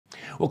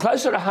Well,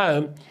 closer to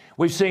home,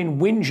 we've seen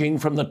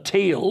whinging from the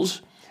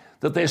Teals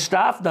that their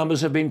staff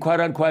numbers have been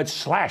quote-unquote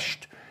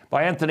slashed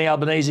by Anthony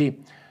Albanese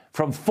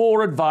from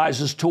 4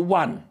 advisors to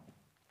 1.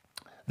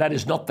 That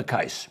is not the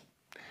case.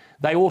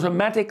 They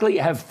automatically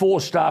have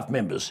 4 staff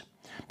members,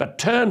 but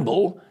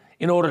Turnbull,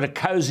 in order to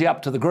cosy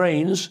up to the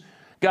Greens,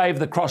 gave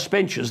the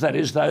crossbenchers, that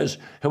is those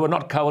who were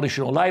not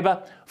Coalition or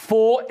Labor,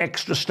 4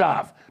 extra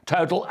staff,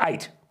 total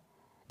 8.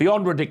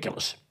 Beyond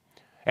ridiculous.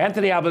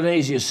 Anthony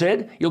Albanese has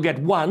said you'll get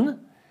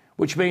 1,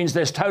 which means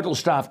their total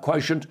staff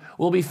quotient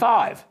will be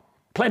 5.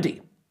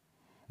 Plenty.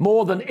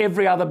 More than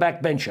every other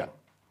backbencher.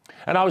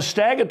 And I was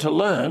staggered to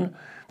learn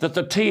that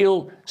the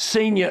Teal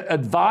senior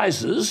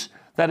advisors,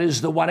 that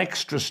is the 1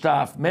 extra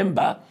staff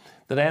member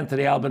that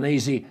Anthony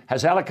Albanese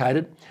has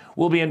allocated,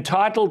 will be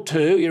entitled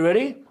to, you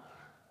ready?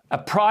 A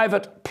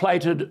private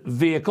plated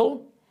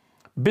vehicle,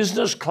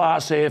 business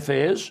class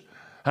airfares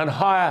and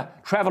higher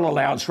travel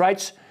allowance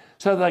rates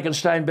so that they can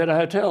stay in better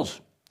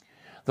hotels.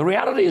 The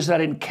reality is that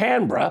in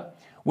Canberra,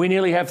 we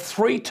nearly have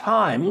 3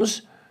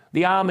 times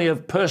the army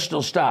of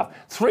personal staff,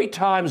 3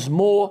 times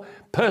more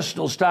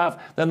personal staff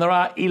than there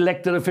are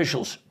elected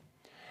officials.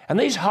 And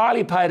these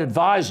highly paid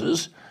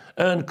advisors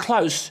earn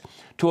close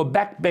to a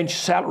backbench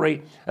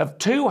salary of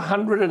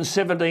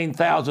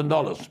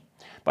 $217,000.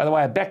 By the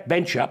way, a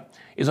backbencher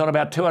is on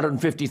about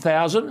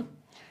 $250,000.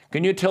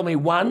 Can you tell me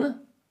one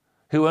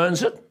who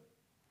earns it?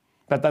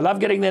 But they love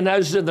getting their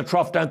noses in the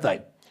trough, don't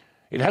they?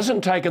 It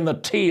hasn't taken the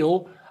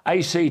Teal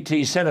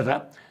ACT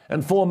Senator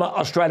and former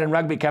Australian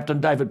rugby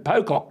captain David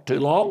Pocock too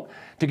long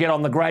to get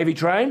on the gravy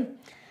train.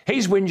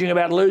 He's whinging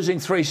about losing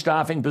 3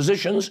 staffing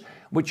positions,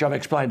 which I've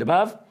explained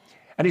above,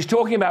 and he's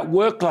talking about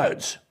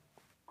workloads.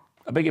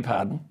 I beg your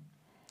pardon.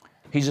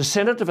 He's a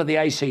senator for the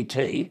ACT,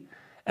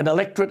 an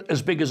electorate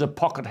as big as a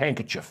pocket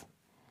handkerchief.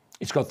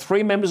 It's got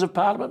 3 members of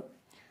parliament,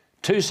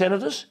 2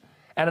 senators,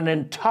 and an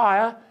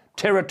entire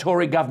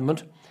territory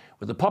government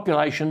with a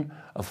population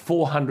of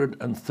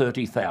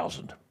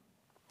 430,000.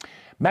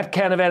 Matt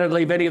Canavan would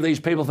leave any of these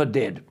people for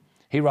dead.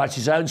 He writes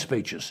his own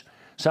speeches.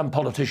 Some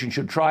politicians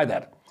should try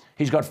that.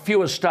 He's got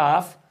fewer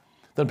staff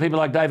than people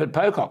like David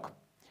Pocock.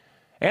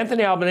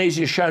 Anthony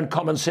Albanese has shown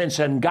common sense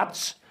and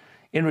guts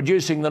in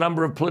reducing the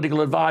number of political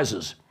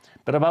advisors.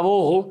 But above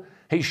all,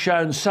 he's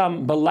shown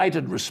some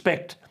belated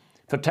respect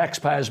for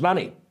taxpayers'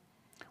 money.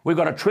 We've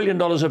got $1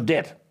 trillion of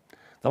debt.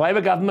 The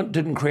Labor government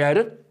didn't create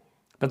it,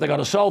 but they've got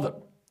to solve it.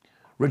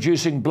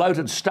 Reducing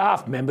bloated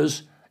staff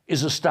members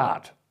is a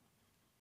start.